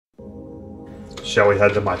Shall we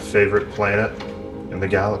head to my favorite planet in the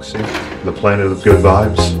galaxy? The planet of good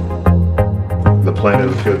vibes. The planet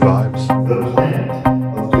of good vibes. The planet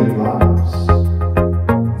of good vibes.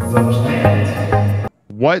 The planet.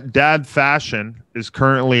 What dad fashion is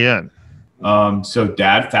currently in? So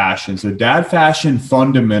dad fashion. So dad fashion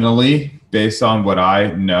fundamentally, based on what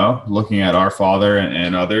I know, looking at our father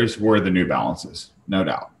and others, were the New Balances, no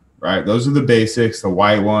doubt, right? Those are the basics, the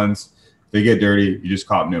white ones. They get dirty, you just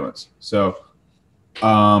cop new ones. So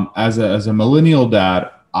as a millennial dad,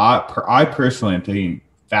 I personally am taking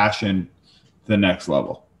fashion to the next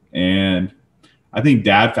level. And I think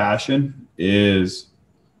dad fashion is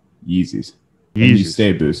Yeezy'S. And you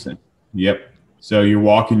stay boosting. Yep. So you're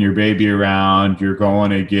walking your baby around, you're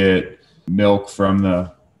going to get milk from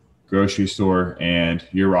the grocery store, and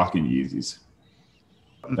you're rocking Yeezy'S.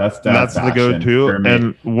 That's the go-to.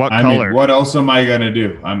 And what color? Mean, what else am I gonna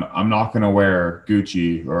do? I'm not gonna wear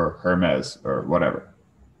Gucci or Hermes or whatever.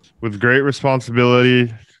 With great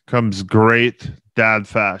responsibility comes great dad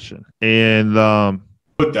fashion. And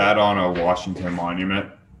put that on a Washington monument.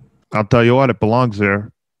 I'll tell you what, it belongs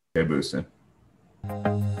there. Okay, boosting.